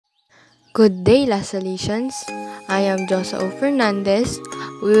Good day, La Salesians. I am Joseph Fernandez.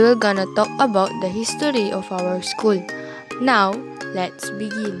 We will gonna talk about the history of our school. Now, let's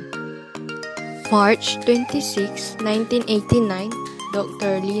begin. March 26, 1989,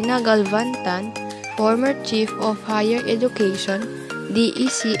 Dr. Lina Galvantan, former Chief of Higher Education,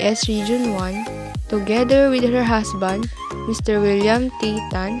 DECS Region 1, together with her husband, Mr. William T.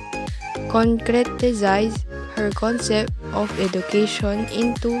 Tan, concretized her concept of education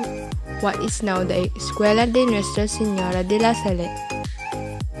into what is now the Escuela de Nuestra Señora de la Salette.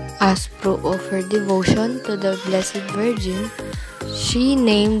 As proof of her devotion to the Blessed Virgin, she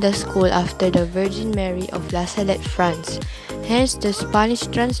named the school after the Virgin Mary of La Salette, France. Hence the Spanish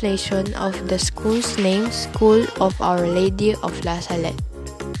translation of the school's name, School of Our Lady of La Salette.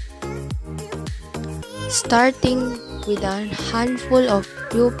 Starting with a handful of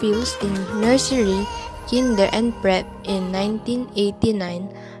pupils in nursery, kinder, and prep in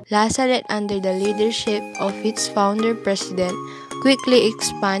 1989, La Salette, under the leadership of its founder president, quickly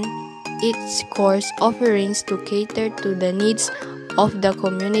expanded its course offerings to cater to the needs of the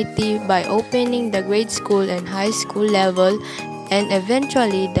community by opening the grade school and high school level and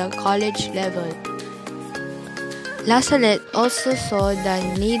eventually the college level. La Salette also saw the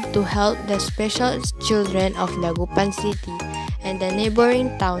need to help the special children of Dagupan City and the neighboring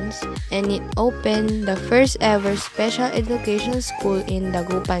towns, and it opened the first ever special education school in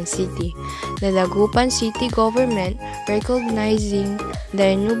Dagupan City. The Dagupan City government, recognizing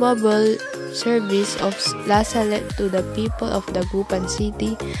the renewable service of La Salette to the people of Dagupan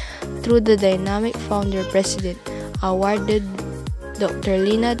City through the dynamic founder president, awarded Dr.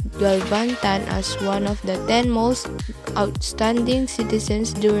 Lina Galvantan as one of the 10 most outstanding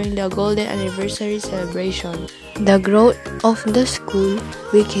citizens during the Golden Anniversary celebration. The growth of the school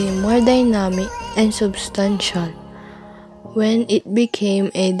became more dynamic and substantial when it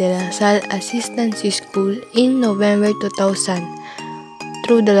became a De La Salle Assistancy School in November 2000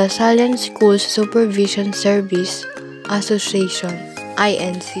 through the La Sallian Schools Supervision Service Association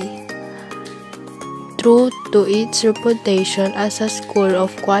 (INC). True to its reputation as a school of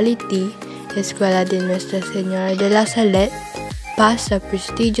quality, Escuela de Nuestra Señora de la Salette passed the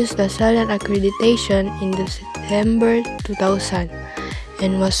prestigious La Sallian accreditation in December 2000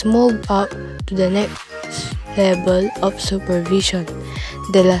 and was moved up to the next level of supervision,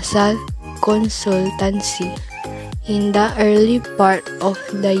 the La Salle Consultancy. In the early part of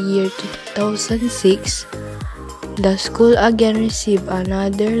the year 2006, the school again received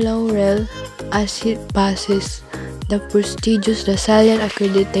another laurel as it passes the prestigious La Sallian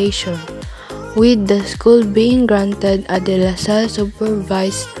accreditation, with the school being granted a De La Salle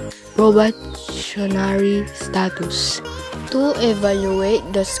Supervised Probationary status. To evaluate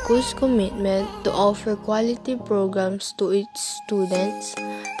the school's commitment to offer quality programs to its students,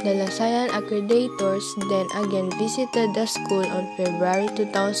 the La Sallian accreditors then again visited the school on February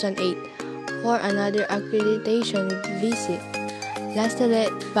 2008 for another accreditation visit. La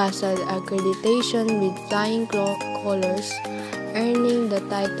Salette passed the accreditation with flying colors, earning the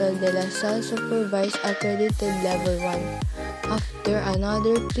title De La Salle Supervised Accredited Level 1. After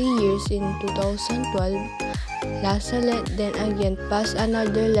another 3 years in 2012, La Salette then again passed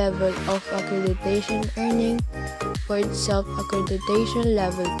another level of accreditation, earning for itself accreditation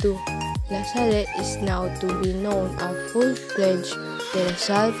level 2. La Salette is now to be known as a full-fledged De La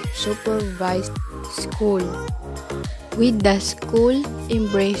Salle Supervised School, with the school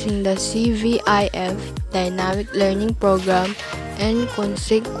embracing the CVIF Dynamic Learning Program and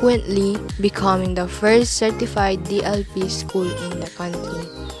consequently becoming the first certified DLP school in the country.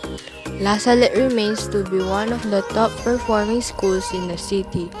 La Salette remains to be one of the top performing schools in the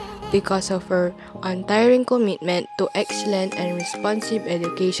city because of her untiring commitment to excellent and responsive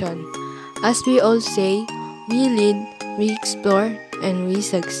education. As we all say, we lead, we explore, and we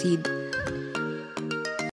succeed.